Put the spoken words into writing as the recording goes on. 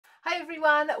Hi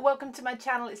everyone, welcome to my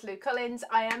channel. It's Lou Collins.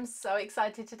 I am so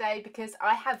excited today because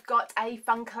I have got a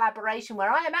fun collaboration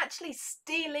where I am actually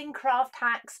stealing craft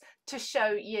hacks to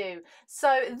show you.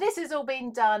 So this is all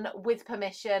being done with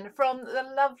permission from the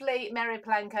lovely Mary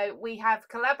Polanco. We have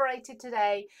collaborated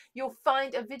today. You'll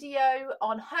find a video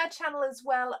on her channel as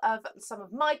well of some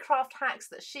of my craft hacks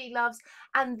that she loves,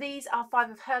 and these are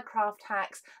 5 of her craft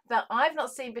hacks that I've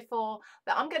not seen before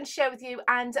that I'm going to share with you,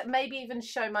 and maybe even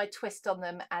show my twist on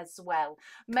them as well.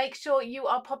 Make sure you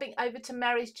are popping over to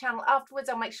Mary's channel afterwards.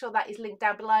 I'll make sure that is linked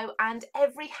down below, and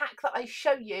every hack that I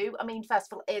show you, I mean,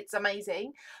 first of all, it's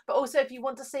amazing, but also if you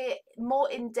want to see it more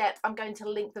in depth, I'm going to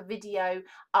link the video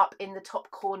up in the top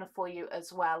corner for you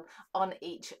as well on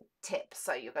each tip,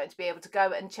 so you're going to be able to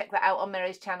go and check that out on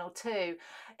Mary's channel too.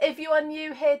 If you are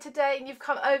new here today and you've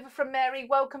come over from Mary,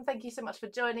 welcome. Thank you so much for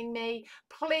joining me.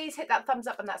 Please hit that thumbs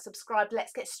up and that subscribe.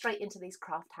 Let's get straight into these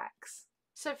craft hacks.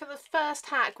 So for the first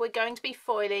hack, we're going to be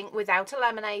foiling without a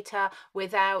laminator,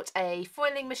 without a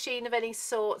foiling machine of any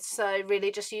sort, so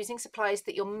really just using supplies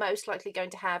that you're most likely going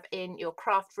to have in your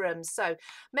craft room. So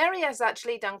Mary has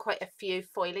actually done quite a few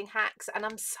foiling hacks, and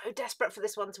I'm so desperate for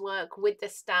this one to work with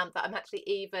this stamp that I'm actually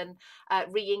even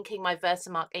re-inking my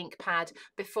Versamark ink pad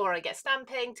before I get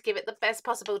stamping to give it the best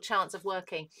possible chance of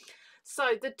working. So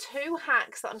the 2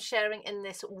 hacks that I'm sharing in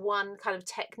this one kind of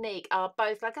technique are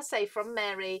both, like I say, from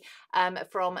Mary,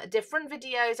 from different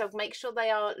videos. I'll make sure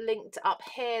they are linked up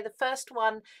here. The first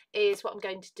one is what I'm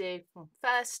going to do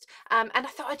first, and I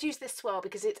thought I'd use this swirl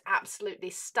because it's absolutely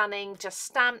stunning, just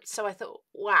stamped. So I thought,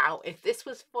 wow, if this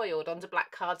was foiled onto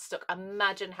black cardstock,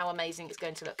 imagine how amazing it's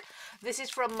going to look. This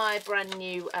is from my brand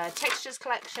new textures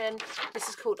collection. This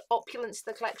is called Opulence,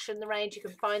 the collection, the range. You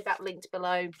can find that linked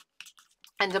below.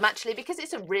 And I'm actually, because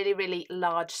it's a really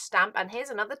large stamp, and here's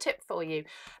another tip for you.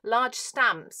 Large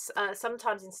stamps,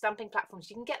 sometimes in stamping platforms,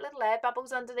 you can get little air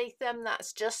bubbles underneath them.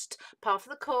 That's just part of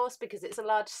the course because it's a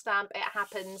large stamp, it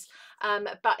happens.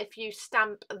 But if you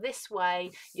stamp this way,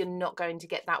 you're not going to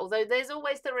get that. Although there's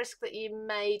always the risk that you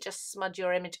may just smudge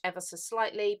your image ever so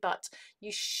slightly, but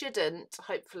you shouldn't,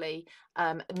 hopefully,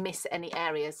 miss any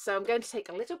areas. So I'm going to take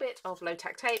a little bit of low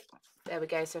tack tape. There we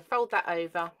go. So fold that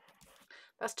over.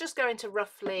 That's just going to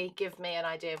roughly give me an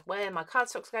idea of where my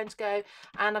cardstock's going to go,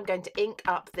 and I'm going to ink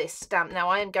up this stamp. Now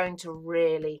I am going to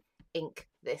really ink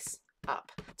this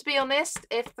up. To be honest,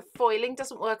 if the foiling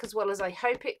doesn't work as well as I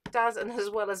hope it does, and as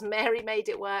well as Mary made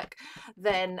it work,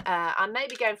 then I may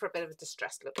be going for a bit of a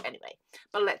distressed look anyway.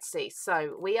 But let's see.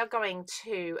 So we are going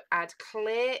to add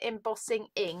clear embossing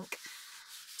ink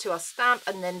to our stamp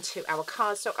and then to our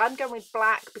cardstock. I'm going with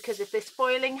black because if this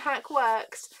foiling hack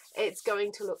works, it's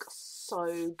going to look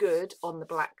so good on the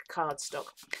black cardstock.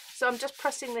 So I'm just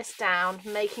pressing this down,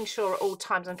 making sure at all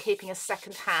times I'm keeping a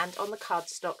second hand on the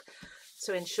cardstock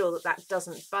to ensure that that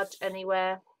doesn't budge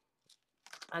anywhere,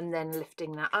 and then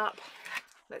lifting that up.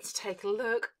 Let's take a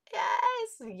look.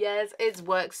 Yes, it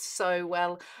works so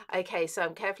well. Okay, so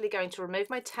I'm carefully going to remove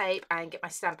my tape and get my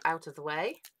stamp out of the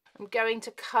way. I'm going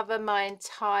to cover my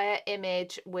entire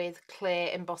image with clear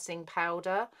embossing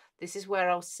powder. This is where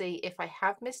I'll see if I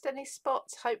have missed any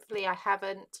spots. Hopefully I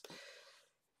haven't.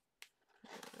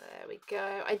 There we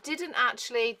go. I didn't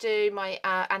actually do my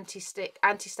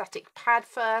anti-static pad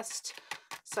first.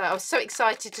 So I was so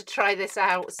excited to try this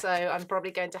out. So I'm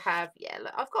probably going to have, yeah,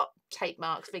 look, I've got tape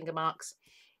marks, finger marks.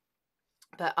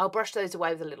 But I'll brush those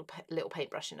away with a little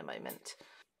paintbrush in a moment.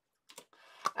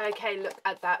 Okay, look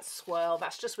at that swirl.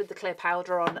 That's just with the clear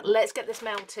powder on. Let's get this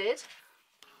melted.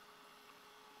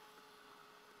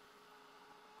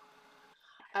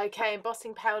 Okay,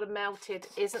 embossing powder melted.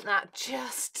 Isn't that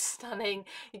just stunning?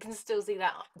 You can still see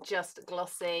that just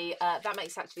glossy. That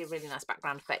makes actually a really nice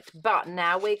background effect. But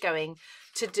now we're going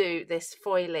to do this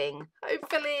foiling.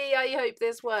 Hopefully, I hope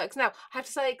this works. Now, I have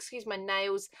to say, excuse my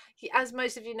nails. As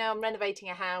most of you know, I'm renovating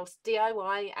a house.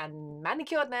 DIY and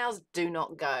manicured nails do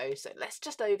not go. So let's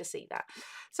just oversee that.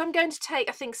 So I'm going to take,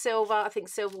 I think silver. I think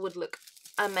silver would look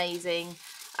amazing.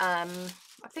 I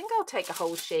think I'll take a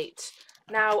whole sheet.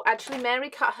 Now, actually, Mary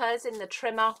cut hers in the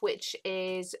trimmer, which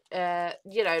is,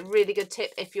 you know, really good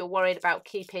tip if you're worried about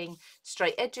keeping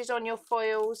straight edges on your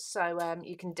foils. So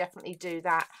you can definitely do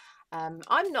that.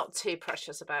 I'm not too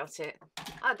precious about it.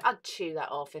 I'd chew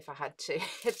that off if I had to.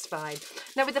 It's fine.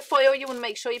 Now with the foil, you want to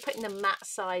make sure you're putting the matte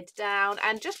side down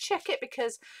and just check it,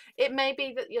 because it may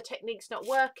be that your technique's not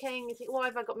working. You think, why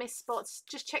have I got missed spots?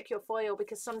 Just check your foil,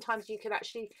 because sometimes you could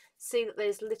actually see that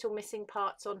there's little missing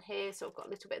parts on here, so I've got a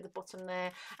little bit at the bottom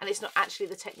there, and it's not actually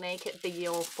the technique.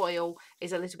 Your foil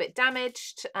is a little bit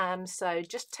damaged, so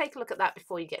just take a look at that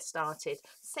before you get started.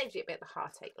 Saves you a bit of the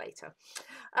heartache later.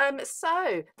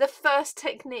 So the first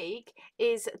technique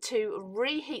is to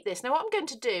reheat this. Now what I'm going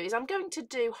to do is I'm going to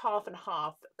do half and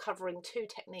half, covering two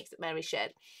techniques that Mary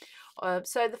shared.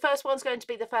 So the first one's going to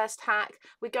be the first hack.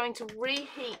 We're going to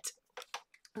reheat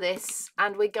this,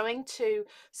 and we're going to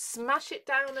smash it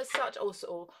down as such,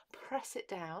 or press it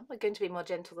down. We're going to be more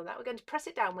gentle than that. We're going to press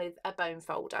it down with a bone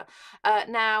folder.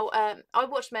 Now I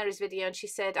watched Mary's video, and she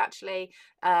said actually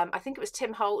I think it was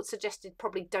Tim Holt suggested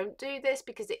probably don't do this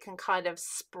because it can kind of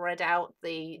spread out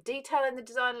the detail in the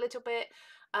design a little bit,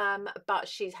 but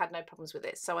she's had no problems with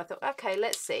it, so I thought, okay,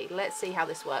 let's see how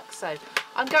this works. So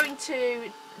I'm going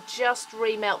to just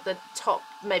remelt the top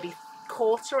maybe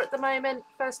quarter at the moment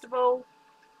first of all.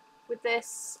 With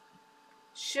this,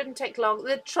 shouldn't take long.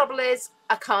 The trouble is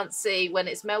I can't see when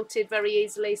it's melted very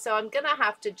easily, so I'm gonna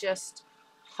have to just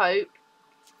hope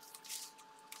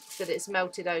that it's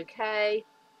melted okay.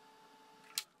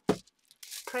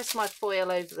 Press my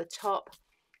foil over the top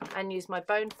and use my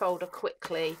bone folder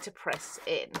quickly to press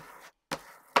in.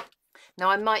 Now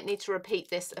I might need to repeat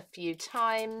this a few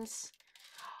times.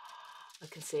 I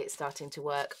can see it starting to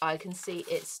work. I can see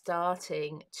it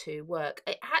starting to work.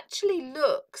 It actually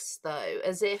looks though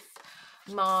as if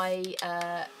my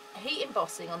heat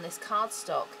embossing on this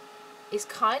cardstock is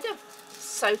kind of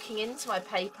soaking into my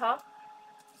paper.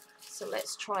 So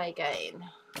let's try again.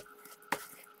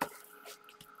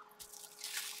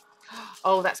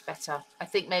 Oh, that's better. I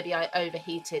think maybe I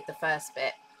overheated the first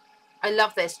bit. I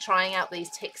love this, trying out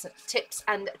these tips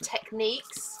and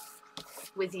techniques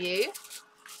with you.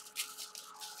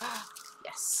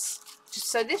 Yes.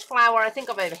 So this flour, I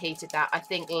think I've overheated that. I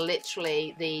think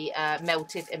literally the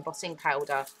melted embossing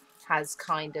powder has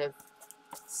kind of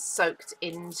soaked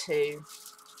into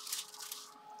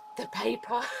the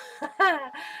paper.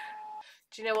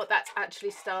 Do you know what? That's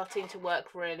actually starting to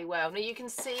work really well. Now you can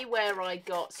see where I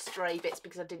got stray bits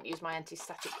because I didn't use my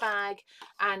anti-static bag.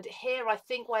 And here I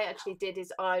think what I actually did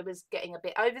is I was getting a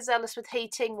bit overzealous with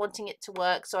heating, wanting it to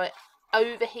work. So I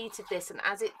overheated this, and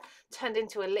as it turned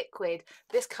into a liquid,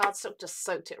 this cardstock just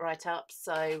soaked it right up.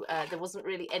 So there wasn't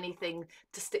really anything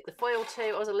to stick the foil to.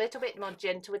 I was a little bit more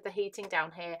gentle with the heating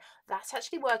down here. That's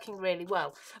actually working really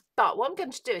well. But what I'm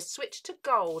going to do is switch to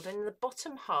gold, and in the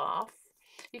bottom half,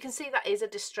 you can see that is a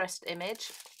distressed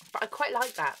image, but I quite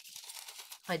like that.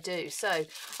 I do. So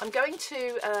I'm going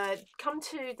to come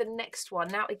to the next one.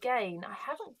 Now again,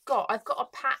 I've got a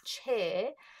patch here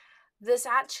that's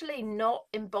actually not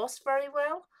embossed very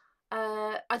well.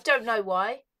 I don't know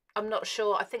why. I'm not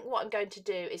sure. I think what I'm going to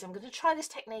do is I'm going to try this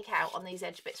technique out on these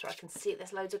edge bits where I can see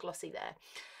there's loads of glossy there.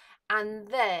 And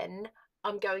then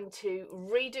I'm going to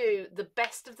redo the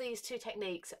best of these two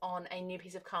techniques on a new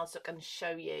piece of cardstock and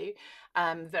show you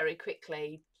very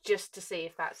quickly, just to see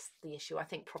if that's the issue. I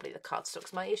think probably the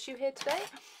cardstock's my issue here today.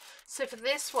 So for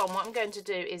this one, what I'm going to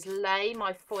do is lay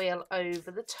my foil over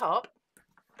the top.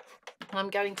 I'm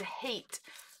going to heat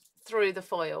through the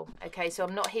foil. Okay, so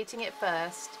I'm not heating it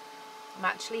first. I'm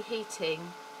actually heating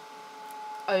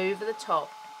over the top.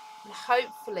 And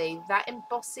hopefully that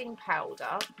embossing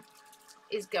powder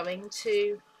is going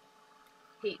to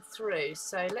heat through.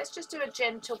 So let's just do a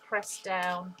gentle press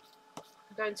down.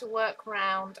 I'm going to work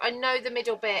round. I know the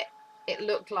middle bit, it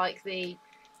looked like the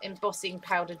embossing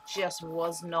powder just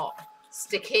was not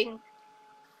sticking.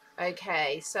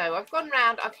 Okay, so I've gone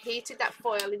round, I've heated that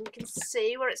foil, and you can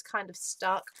see where it's kind of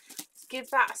stuck. Give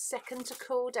that a second to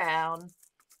cool down,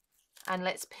 and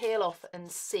let's peel off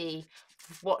and see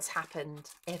what's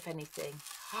happened, if anything.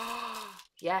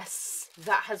 Yes,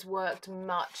 that has worked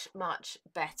much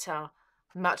better.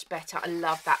 Much better. I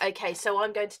love that. Okay, so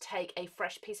I'm going to take a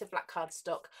fresh piece of black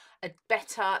cardstock, a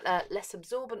better, less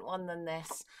absorbent one than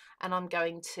this, and I'm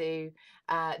going to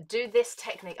do this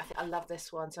technique. I think I love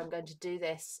this one, so I'm going to do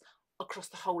this across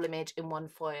the whole image in one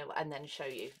foil and then show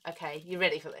you. Okay, you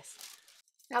ready for this?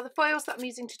 Now the foils that I'm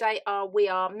using today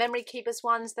are Memory Keepers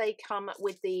ones. They come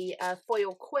with the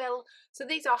foil quill. So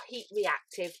these are heat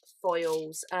reactive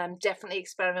foils. Definitely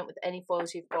experiment with any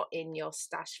foils you've got in your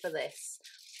stash for this.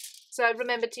 So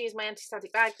remember to use my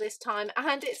anti-static bag this time,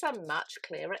 and it's a much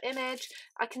clearer image.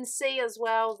 I can see as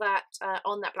well that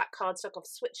on that black cardstock, I've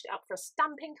switched it up for a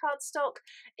stamping cardstock.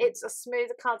 It's a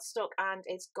smoother cardstock and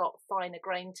it's got finer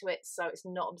grain to it, so it's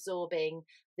not absorbing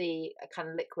the kind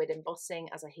of liquid embossing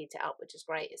as I heat it up, which is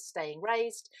great. It's staying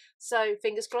raised. So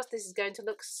fingers crossed this is going to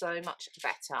look so much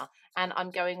better. And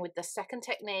I'm going with the second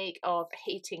technique of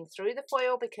heating through the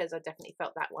foil because I definitely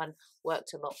felt that one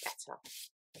worked a lot better.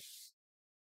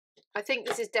 I think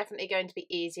this is definitely going to be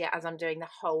easier as I'm doing the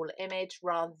whole image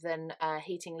rather than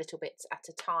heating little bits at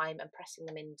a time and pressing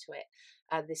them into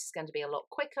it. This is going to be a lot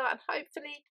quicker and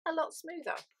hopefully a lot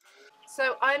smoother.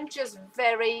 So I'm just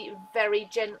very, very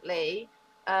gently,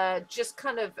 just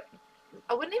kind of,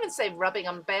 I wouldn't even say rubbing,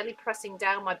 I'm barely pressing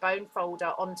down my bone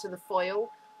folder onto the foil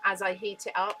as I heat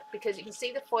it up, because you can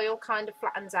see the foil kind of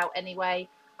flattens out anyway.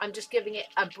 I'm just giving it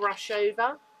a brush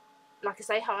over, like I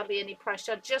say, hardly any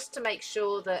pressure, just to make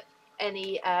sure that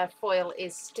any foil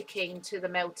is sticking to the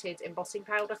melted embossing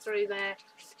powder through there.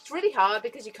 It's really hard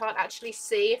because you can't actually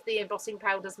see if the embossing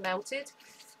powder's melted.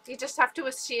 You just have to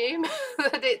assume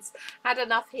that it's had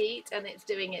enough heat and it's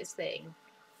doing its thing.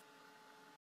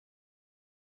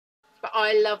 But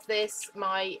I love this.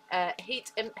 My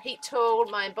heat tool,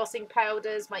 my embossing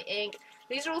powders, my ink.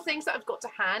 These are all things that I've got to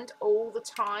hand all the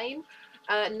time.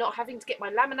 Not having to get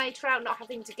my laminator out, not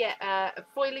having to get a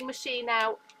foiling machine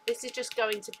out. This is just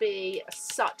going to be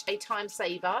such a time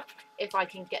saver if I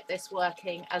can get this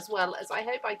working as well as I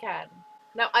hope I can.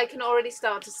 Now I can already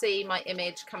start to see my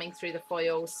image coming through the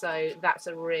foil, so that's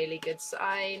a really good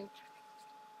sign.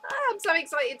 I'm so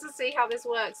excited to see how this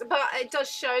works, but it does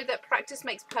show that practice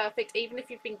makes perfect. Even if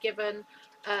you've been given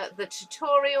the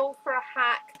tutorial for a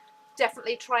hack,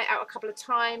 definitely try it out a couple of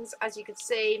times. As you can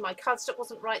see, my cardstock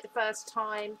wasn't right the first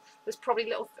time. There's probably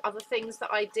little other things that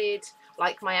I did,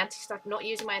 like my anti-static, not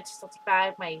using my anti-static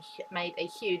bag made a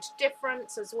huge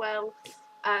difference as well.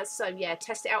 So yeah,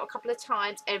 test it out a couple of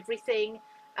times. Everything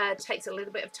takes a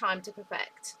little bit of time to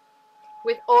perfect.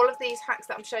 With all of these hacks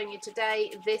that I'm showing you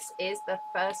today, this is the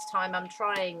first time I'm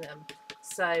trying them.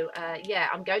 So yeah,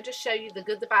 I'm going to show you the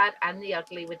good, the bad and the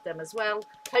ugly with them as well.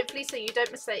 Hopefully so you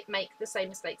don't make the same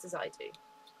mistakes as I do.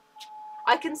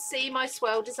 I can see my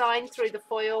swirl design through the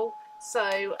foil,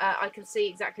 so I can see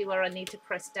exactly where I need to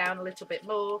press down a little bit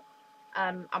more.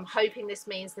 I'm hoping this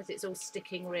means that it's all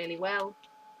sticking really well.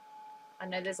 I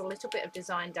know there's a little bit of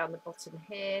design down the bottom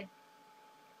here.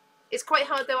 It's quite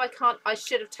hard though. I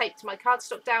should have taped my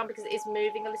cardstock down because it is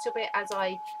moving a little bit as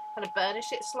I kind of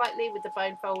burnish it slightly with the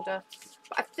bone folder.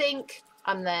 But I think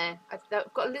I'm there. I've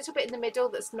got a little bit in the middle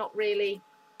that's not really,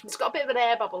 it's got a bit of an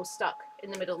air bubble stuck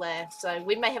in the middle there. So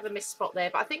we may have a missed spot there,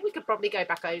 but I think we could probably go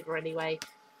back over anyway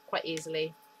quite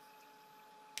easily.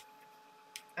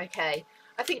 Okay,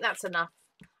 I think that's enough.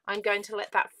 I'm going to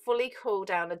let that fully cool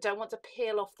down. I don't want to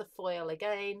peel off the foil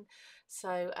again.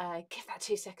 So give that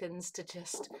 2 seconds to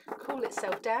just cool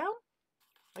itself down.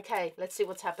 Okay, let's see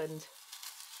what's happened.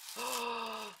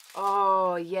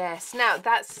 Oh yes, now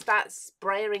that's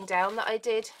spraying down that I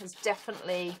did has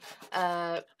definitely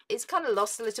it's kind of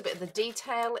lost a little bit of the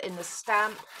detail in the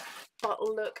stamp, but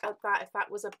look at that. If that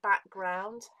was a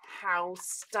background, how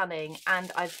stunning.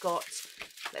 And I've got,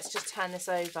 let's just turn this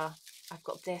over, I've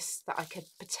got this that I could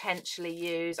potentially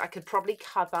use. I could probably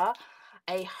cover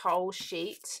a whole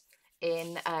sheet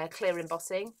in clear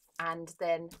embossing and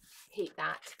then heat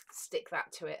that, stick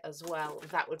that to it as well.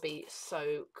 That would be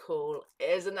so cool.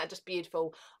 Isn't that just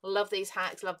beautiful? Love these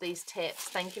hacks, love these tips.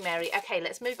 Thank you, Mary. Okay,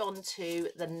 let's move on to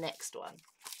the next one.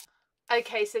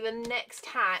 Okay, so the next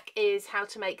hack is how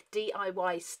to make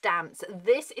DIY stamps.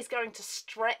 This is going to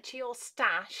stretch your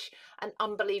stash an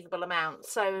unbelievable amount.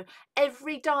 So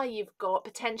every die you've got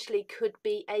potentially could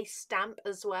be a stamp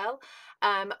as well.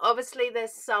 Obviously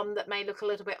there's some that may look a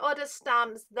little bit odd as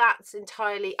stamps. That's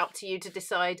entirely up to you to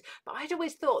decide. But I'd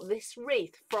always thought this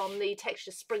wreath from the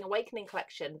Texture Spring Awakening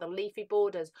collection, the leafy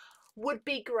borders, would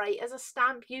be great as a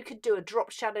stamp. You could do a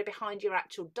drop shadow behind your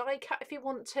actual die cut if you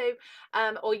want to,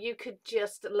 or you could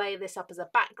just lay this up as a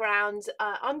background.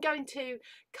 I'm going to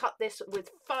cut this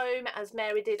with foam as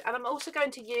Mary did, and I'm also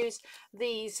going to use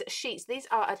these sheets. These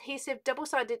are adhesive,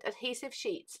 double-sided adhesive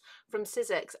sheets from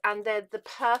Sizzix, and they're the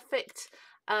perfect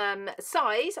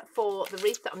size for the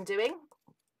wreath that I'm doing.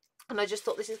 And I just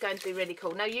thought this is going to be really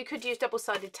cool. Now you could use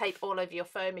double-sided tape all over your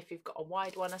foam if you've got a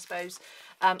wide one, I suppose,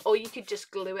 or you could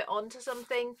just glue it onto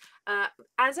something.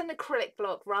 As an acrylic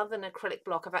block, rather than an acrylic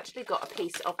block, I've actually got a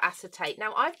piece of acetate.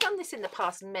 Now I've done this in the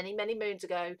past many moons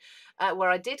ago, where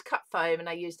I did cut foam and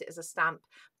I used it as a stamp,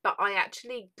 but I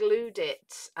actually glued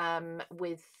it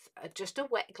with just a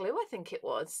wet glue, I think it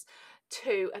was,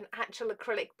 to an actual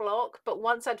acrylic block. But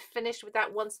once I'd finished with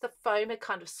that, once the foam had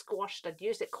kind of squashed, I'd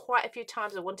used it quite a few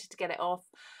times, I wanted to get it off.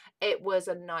 It was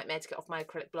a nightmare to get off my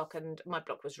acrylic block and my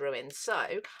block was ruined. So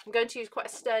I'm going to use quite a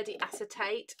sturdy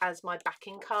acetate as my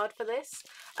backing card for this.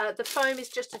 The foam is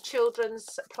just a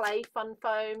children's play fun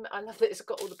foam. I love that it's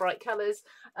got all the bright colours,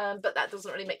 but that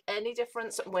doesn't really make any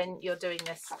difference when you're doing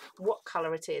this, what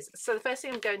colour it is. So the first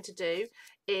thing I'm going to do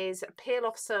is peel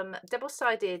off some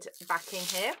double-sided backing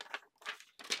here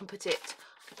and put it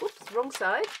Whoops, wrong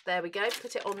side. There we go.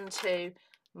 Put it onto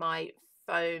my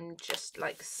foam just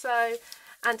like so.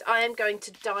 And I am going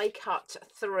to die cut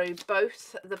through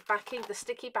both the backing, the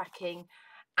sticky backing,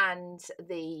 and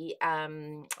the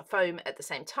foam at the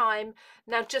same time.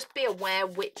 Now just be aware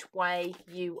which way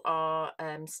you are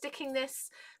sticking this,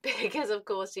 because of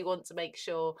course you want to make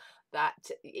sure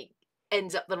that it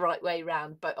ends up the right way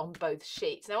round, but on both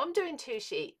sheets. Now I'm doing 2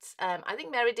 sheets. I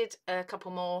think Mary did a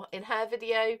couple more in her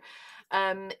video.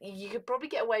 You could probably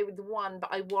get away with 1, but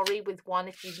I worry with 1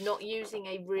 if you're not using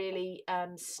a really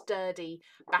sturdy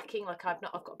backing, like I've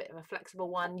got a bit of a flexible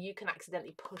one, you can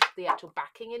accidentally push the actual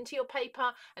backing into your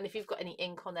paper, and if you've got any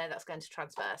ink on there, that's going to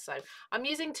transfer. So I'm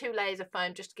using 2 layers of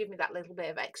foam just to give me that little bit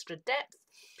of extra depth.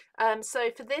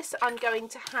 So for this, I'm going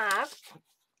to have,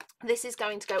 this is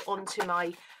going to go onto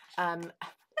my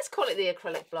let's call it the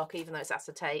acrylic block, even though it's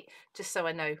acetate, just so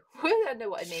I know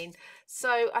what I mean.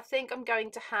 So I think I'm going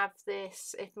to have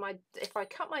this, if I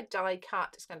cut my die cut,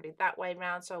 it's going to be that way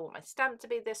round, so I want my stamp to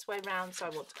be this way round, so I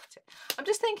want to cut it. I'm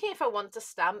just thinking if I want to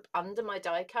stamp under my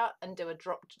die cut and do a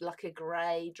drop, like a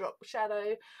grey drop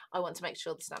shadow, I want to make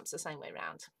sure the stamp's the same way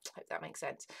round. Hope that makes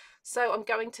sense. So I'm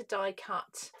going to die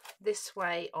cut this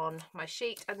way on my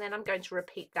sheet, and then I'm going to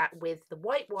repeat that with the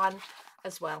white one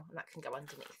as well, and that can go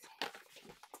underneath.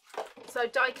 So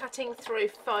die cutting through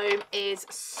foam is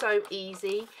so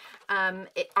easy.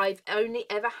 I've only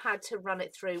ever had to run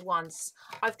it through once.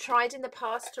 I've tried in the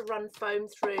past to run foam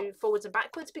through forwards and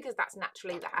backwards, because that's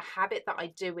naturally a habit that I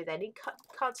do with any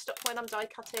cardstock when I'm die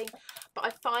cutting. But I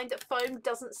find that foam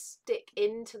doesn't stick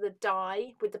into the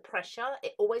die with the pressure.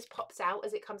 It always pops out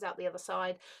as it comes out the other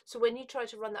side. So when you try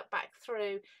to run that back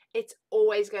through, it's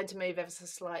always going to move ever so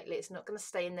slightly. It's not going to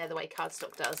stay in there the way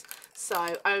cardstock does.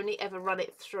 So only ever run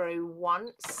it through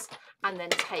once and then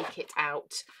take it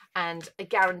out, and I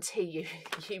guarantee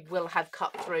you will have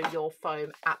cut through your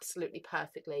foam absolutely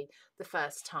perfectly the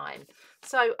first time.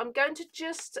 So I'm going to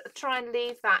just try and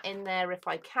leave that in there if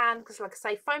I can, because like I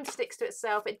say, foam sticks to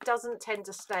itself. It doesn't tend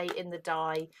to stay in the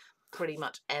die pretty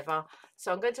much ever.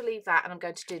 So I'm going to leave that, and I'm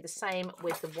going to do the same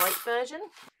with the white version.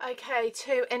 Okay,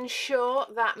 to ensure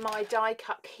that my die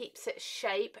cut keeps its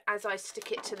shape as I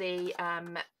stick it to the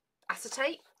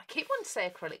acetate, I keep wanting to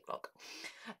say acrylic block,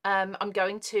 I'm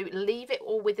going to leave it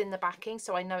all within the backing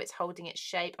so I know it's holding its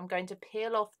shape. I'm going to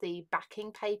peel off the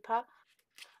backing paper,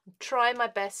 try my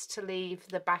best to leave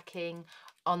the backing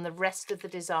on the rest of the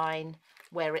design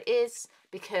where it is,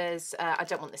 because I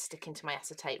don't want this sticking to my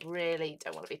acetate. Really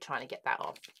don't want to be trying to get that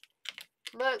off.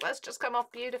 Look, that's just come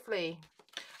off beautifully.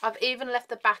 I've even left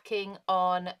the backing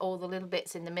on all the little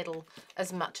bits in the middle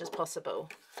as much as possible.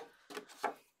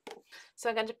 So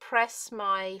I'm going to press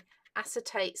my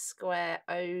acetate square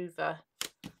over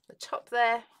the top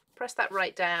there, press that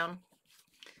right down,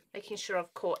 making sure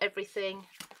I've caught everything,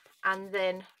 and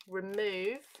then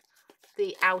remove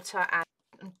the outer.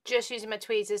 I'm just using my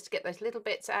tweezers to get those little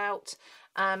bits out,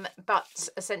 but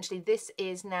essentially this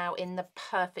is now in the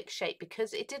perfect shape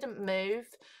because it didn't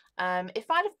move. If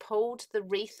I'd have pulled the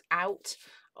wreath out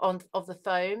of the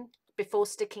foam before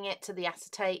sticking it to the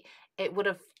acetate, it would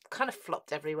have kind of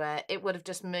flopped everywhere. It would have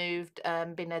just moved,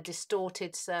 been a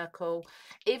distorted circle,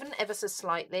 even ever so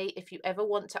slightly. If you ever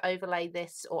want to overlay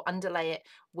this or underlay it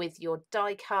with your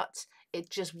die cut, it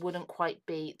just wouldn't quite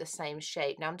be the same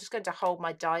shape. Now I'm just going to hold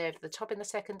my die over the top in a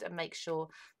second and make sure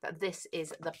that this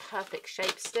is the perfect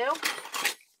shape still.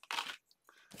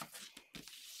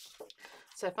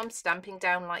 So if I'm stamping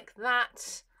down like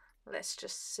that, let's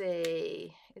just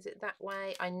see, is it that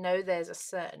way? I know there's a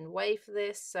certain way for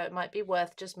this, so it might be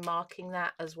worth just marking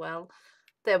that as well.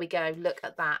 There we go, look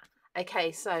at that.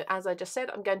 Okay, so as I just said,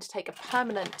 I'm going to take a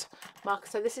permanent marker.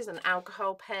 So this is an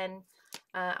alcohol pen.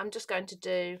 I'm just going to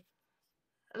do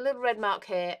a little red mark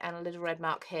here and a little red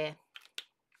mark here.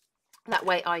 That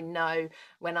way I know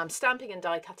when I'm stamping and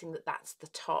die cutting that that's the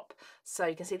top. So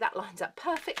you can see that lines up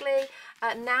perfectly.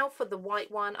 Now for the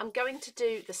white one, I'm going to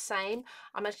do the same.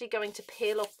 I'm actually going to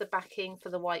peel off the backing for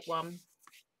the white one.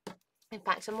 In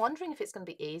fact, I'm wondering if it's going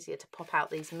to be easier to pop out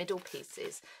these middle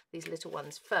pieces, these little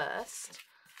ones first.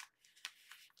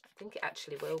 I think it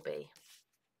actually will be.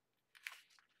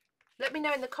 Let me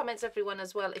know in the comments, everyone,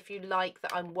 as well, if you like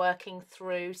that I'm working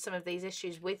through some of these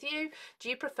issues with you. Do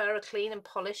you prefer a clean and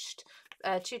polished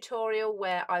tutorial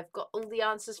where I've got all the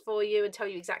answers for you and tell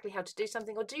you exactly how to do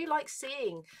something? Or do you like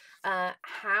seeing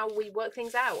how we work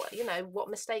things out? You know, what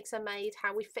mistakes are made,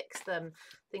 how we fix them,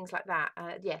 things like that.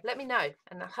 Yeah, let me know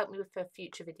and that'll help me with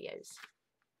future videos.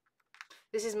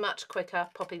 This is much quicker,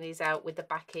 popping these out with the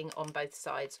backing on both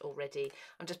sides already.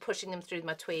 I'm just pushing them through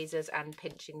my tweezers and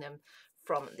pinching them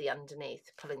from the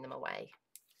underneath, pulling them away.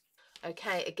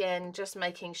 Okay, again, just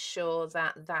making sure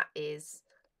that that is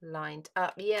lined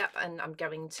up. Yep, and I'm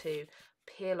going to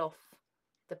peel off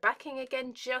the backing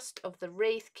again, just of the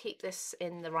wreath. Keep this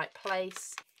in the right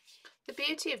place. The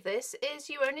beauty of this is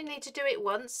you only need to do it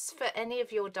once for any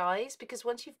of your dies, because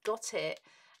once you've got it,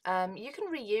 you can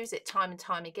reuse it time and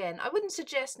time again. I wouldn't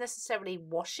suggest necessarily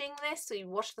washing this. So you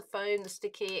wash the foam, the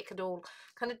sticky, it could all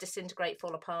kind of disintegrate,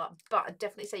 fall apart. But I'd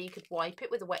definitely say you could wipe it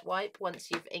with a wet wipe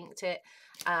once you've inked it,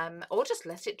 or just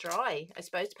let it dry, I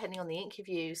suppose, depending on the ink you've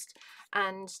used.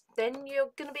 And then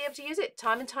you're going to be able to use it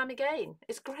time and time again.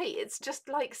 It's great. It's just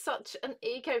like such an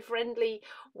eco-friendly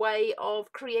way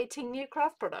of creating new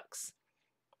craft products.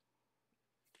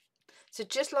 So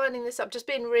just lining this up, just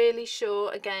being really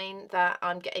sure again that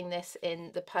I'm getting this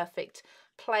in the perfect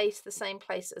place, the same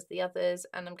place as the others,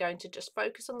 and I'm going to just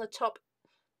focus on the top,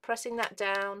 pressing that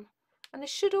down, and it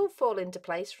should all fall into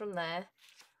place from there.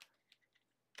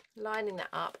 Lining that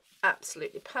up,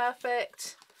 absolutely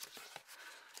perfect.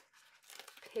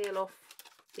 Peel off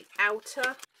the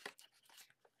outer.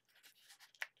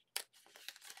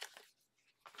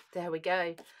 There we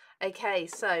go. Okay,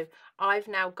 so I've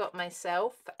now got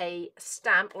myself a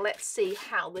stamp. Let's see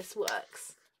how this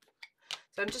works.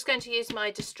 So I'm just going to use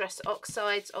my Distress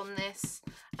Oxides on this.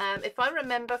 If I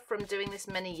remember from doing this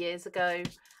many years ago,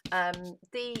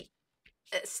 the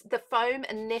foam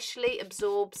initially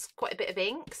absorbs quite a bit of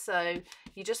ink, so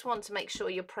you just want to make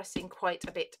sure you're pressing quite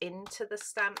a bit into the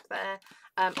stamp there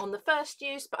on the first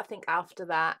use, but I think after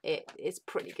that it is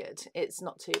pretty good. It's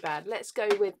not too bad. Let's go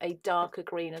with a darker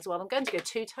green as well. I'm going to go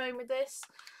two-tone with this.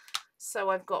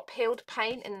 So I've got peeled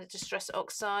paint in the Distress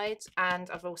Oxides, and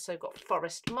I've also got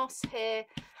forest moss here.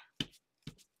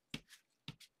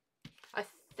 I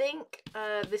think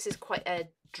this is quite a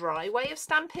dry way of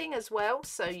stamping as well,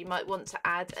 so you might want to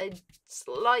add a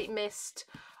slight mist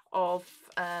of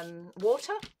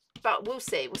water, but we'll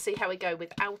see how we go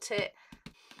without it.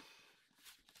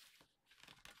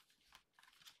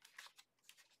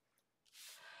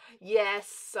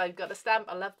 Yes, I've got a stamp.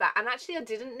 I love that. And actually I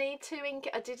didn't need to ink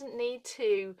it. I didn't need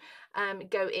to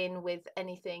go in with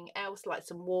anything else like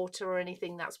some water or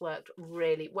anything. That's worked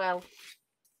really well.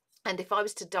 And if I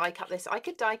was to die cut this, I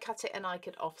could die cut it and I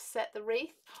could offset the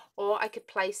wreath, or I could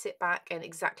place it back in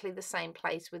exactly the same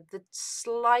place with the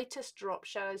slightest drop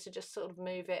shadows to just sort of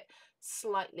move it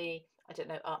slightly, I don't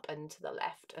know, up and to the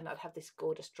left, and I'd have this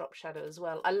gorgeous drop shadow as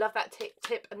well. I love that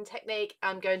tip and technique.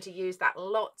 I'm going to use that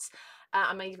lots.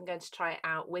 I'm even going to try it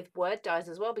out with word dies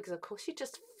as well, because of course you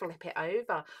just flip it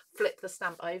over, flip the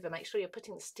stamp over. Make sure you're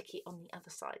putting the sticky on the other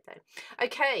side though.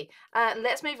 Okay,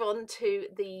 let's move on to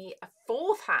the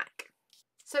fourth hack.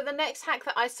 So the next hack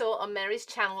that I saw on Mary's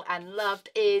channel and loved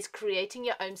is creating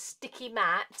your own sticky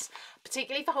mats,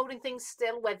 particularly for holding things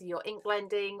still, whether you're ink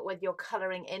blending, whether you're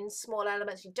colouring in small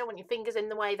elements, you don't want your fingers in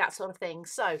the way, that sort of thing.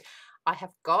 So I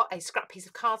have got a scrap piece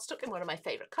of cardstock in one of my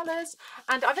favourite colours,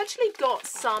 and I've actually got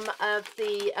some of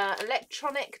the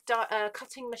electronic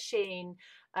cutting machine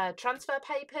transfer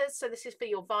papers. So this is for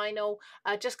your vinyl,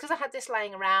 just because I had this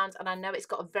laying around and I know it's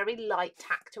got a very light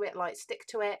tack to it, light stick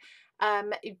to it.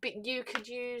 But you could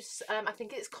use, I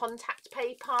think it's contact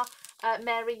paper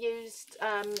Mary used.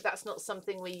 That's not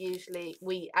something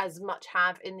we as much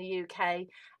have in the UK.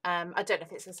 I don't know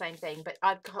if it's the same thing, but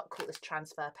I've call this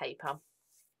transfer paper.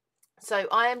 So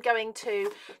I am going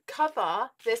to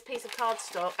cover this piece of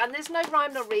cardstock, and there's no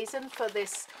rhyme or reason for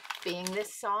this being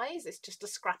this size. It's just a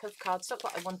scrap of cardstock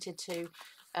that I wanted to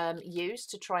use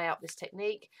to try out this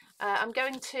technique. I'm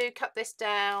going to cut this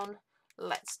down.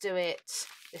 Let's do it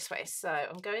this way. So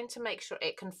I'm going to make sure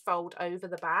it can fold over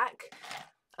the back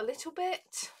a little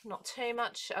bit, not too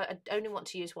much. I only want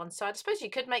to use one side. I suppose you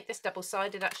could make this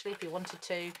double-sided actually if you wanted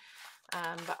to,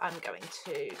 but I'm going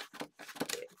to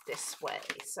do it this way.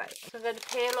 So I'm going to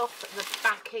peel off the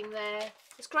backing there.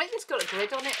 It's great that it's got a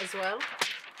grid on it as well.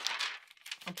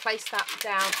 And place that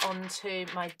down onto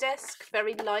my desk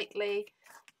very lightly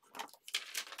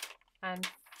and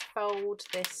fold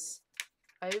this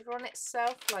over on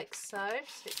itself like so.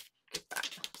 So give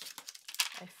that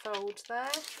a fold there.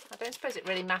 I don't suppose it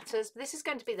really matters, but this is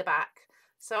going to be the back.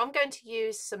 So I'm going to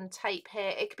use some tape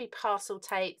here. It could be parcel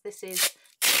tape. This is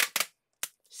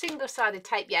single-sided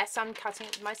tape. Yes, I'm cutting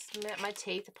my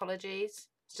teeth. Apologies.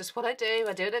 It's just what I do.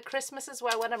 I do it at Christmas as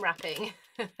well when I'm wrapping.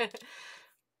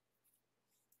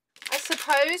 I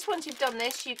suppose once you've done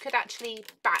this, you could actually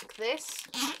back this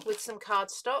with some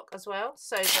cardstock as well,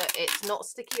 so that it's not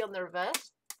sticky on the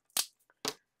reverse.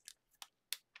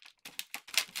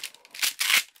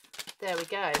 There we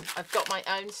go. I've got my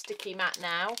own sticky mat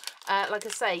now. Like I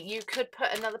say, you could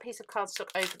put another piece of cardstock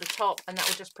over the top and that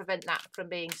will just prevent that from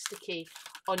being sticky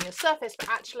on your surface, but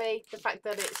actually the fact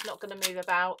that it's not going to move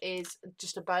about is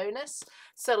just a bonus.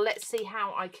 So let's see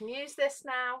how I can use this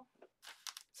now.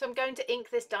 So I'm going to ink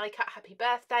this die cut Happy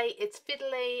Birthday. It's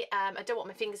fiddly. I don't want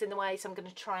my fingers in the way, so I'm going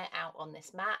to try it out on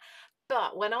this mat.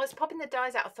 But when I was popping the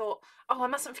dies out, I thought, oh, I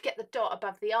mustn't forget the dot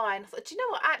above the eye. And I thought, do you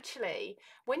know what, actually,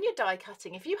 when you're die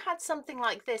cutting, if you had something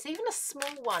like this, even a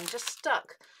small one just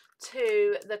stuck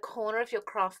to the corner of your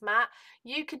craft mat,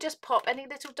 you could just pop any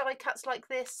little die cuts like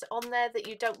this on there that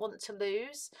you don't want to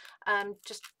lose.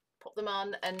 Just pop them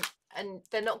on, and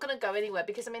they're not going to go anywhere,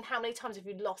 because I mean, how many times have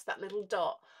you lost that little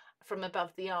dot from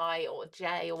above the eye, or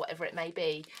J, or whatever it may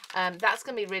be? That's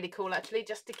going to be really cool, actually,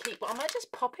 just to keep. Well, I might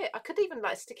just pop it. I could even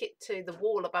like stick it to the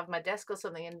wall above my desk or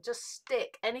something, and just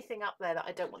stick anything up there that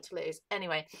I don't want to lose.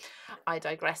 Anyway, I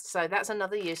digress. So that's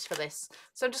another use for this.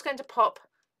 So I'm just going to pop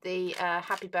the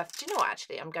Happy Birthday. Do you know what,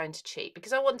 actually, I'm going to cheat,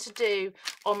 because I want to do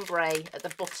ombre at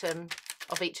the bottom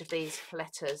of each of these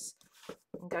letters.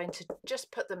 I'm going to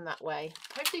just put them that way.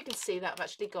 Hopefully you can see that I've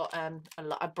actually got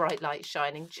a bright light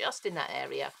shining just in that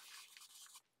area.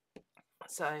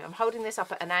 So I'm holding this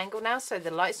up at an angle now, so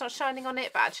the light's not shining on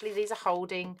it, but actually these are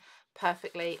holding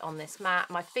perfectly on this mat.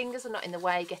 My fingers are not in the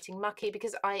way getting mucky,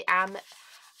 because I am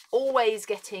always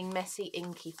getting messy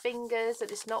inky fingers, and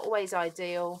it's not always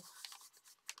ideal.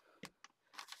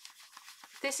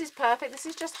 This is perfect. This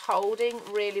is just holding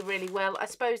really, really well. I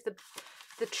suppose the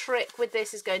trick with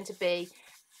this is going to be,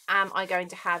 am I going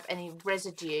to have any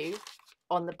residue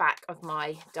on the back of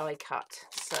my die cut?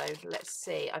 So let's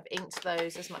see. I've inked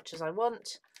those as much as I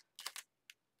want.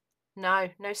 No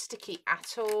sticky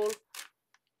at all.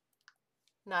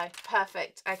 No,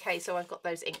 perfect. Okay, so I've got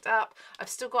those inked up. I've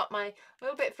still got my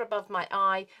little bit for above my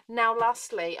eye. Now,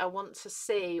 lastly, I want to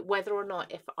see whether or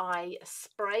not, if I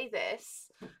spray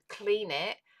this, clean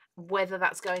it, whether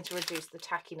that's going to reduce the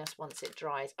tackiness once it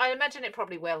dries. I imagine it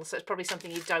probably will, so it's probably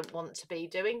something you don't want to be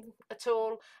doing at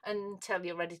all until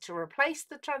you're ready to replace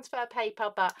the transfer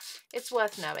paper, but it's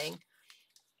worth knowing.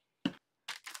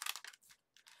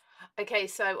 Okay,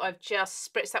 so I've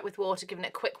just spritzed that with water, given it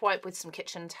a quick wipe with some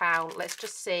kitchen towel. Let's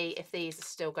just see if these are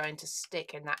still going to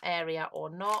stick in that area or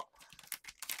not.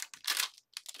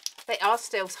 They are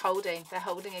still holding. They're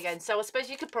holding again. So I suppose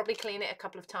you could probably clean it a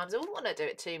couple of times. I wouldn't want to do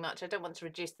it too much. I don't want to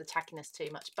reduce the tackiness too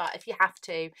much. But if you have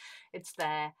to, it's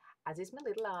there, as is my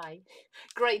little eye.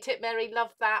 Great tip, Mary.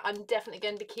 Love that. I'm definitely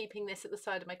going to be keeping this at the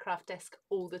side of my craft desk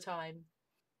all the time.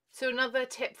 So another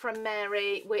tip from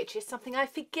Mary, which is something I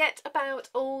forget about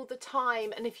all the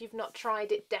time, and if you've not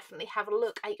tried it, definitely have a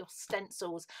look at your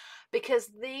stencils,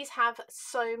 because these have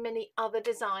so many other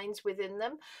designs within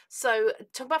them. So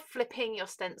talk about flipping your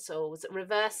stencils,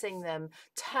 reversing them,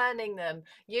 turning them,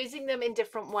 using them in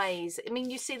different ways. I mean,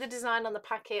 you see the design on the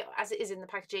packet as it is in the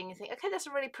packaging, you think, okay, that's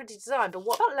a really pretty design, but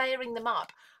what about layering them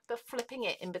up, but flipping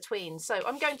it in between? So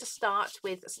I'm going to start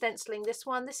with stenciling this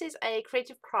one. This is a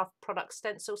Creative Craft product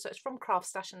stencil, so it's from Craft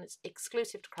Stash and it's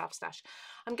exclusive to Craft Stash.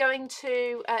 I'm going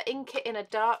to ink it in a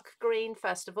dark green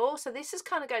first of all. So this is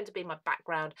kind of going to be my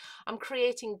background. I'm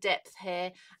creating depth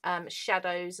here,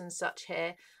 shadows and such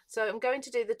here. So I'm going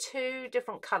to do the two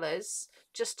different colours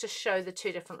just to show the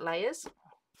two different layers.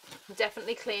 I'm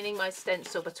definitely cleaning my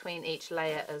stencil between each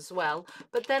layer as well,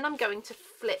 but then I'm going to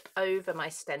flip over my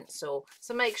stencil.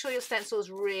 So make sure your stencil is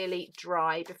really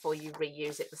dry before you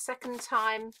reuse it the second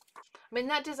time. I mean,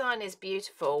 that design is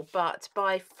beautiful, but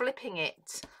by flipping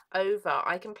it over,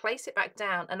 I can place it back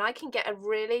down and I can get a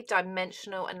really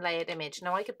dimensional and layered image.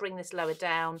 Now I could bring this lower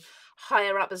down,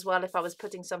 higher up as well if I was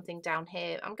putting something down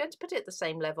here. I'm going to put it at the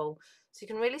same level so you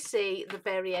can really see the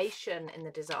variation in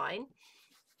the design.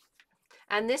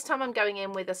 And this time I'm going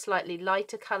in with a slightly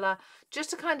lighter colour,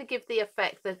 just to kind of give the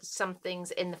effect that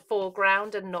something's in the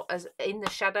foreground and not as in the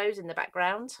shadows in the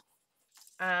background.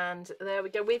 And there we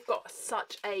go. We've got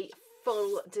such a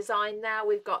full design now.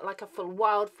 We've got like a full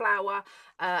wildflower,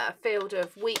 a field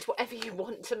of wheat, whatever you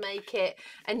want to make it.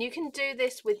 And you can do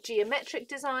this with geometric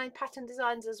design, pattern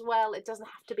designs as well. It doesn't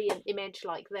have to be an image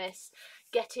like this.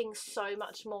 Getting so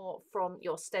much more from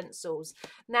your stencils.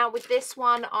 Now with this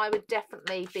one, I would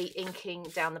definitely be inking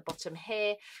down the bottom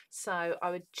here. So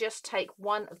I would just take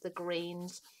one of the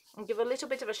greens and give a little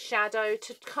bit of a shadow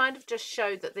to kind of just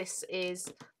show that this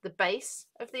is the base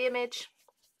of the image.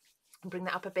 And bring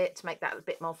that up a bit to make that a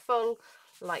bit more full.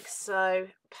 like so.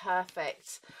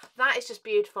 Perfect. That is just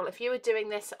beautiful. If you were doing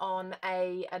this on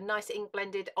a nice ink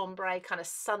blended ombre kind of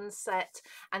sunset,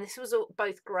 and this was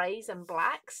both greys and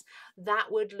blacks, that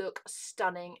would look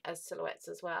stunning as silhouettes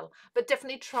as well. But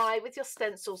definitely try with your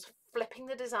stencils, flipping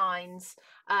the designs,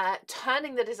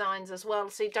 turning the designs as well,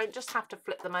 so you don't just have to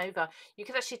flip them over. You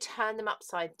can actually turn them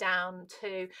upside down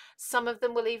too. Some of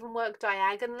them will even work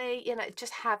diagonally, you know,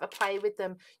 just have a play with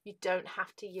them. You don't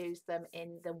have to use them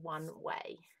in the one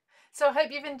way. So I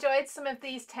hope you've enjoyed some of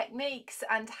these techniques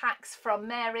and hacks from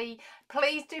Mary.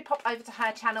 Please do pop over to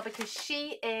her channel, because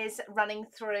she is running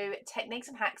through techniques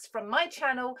and hacks from my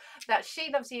channel that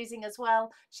she loves using as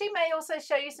well. She may also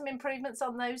show you some improvements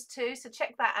on those too, so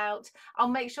check that out. I'll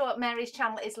make sure Mary's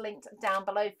channel is linked down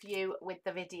below for you with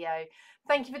the video.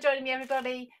 Thank you for joining me,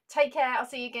 everybody. Take care. I'll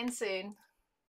see you again soon.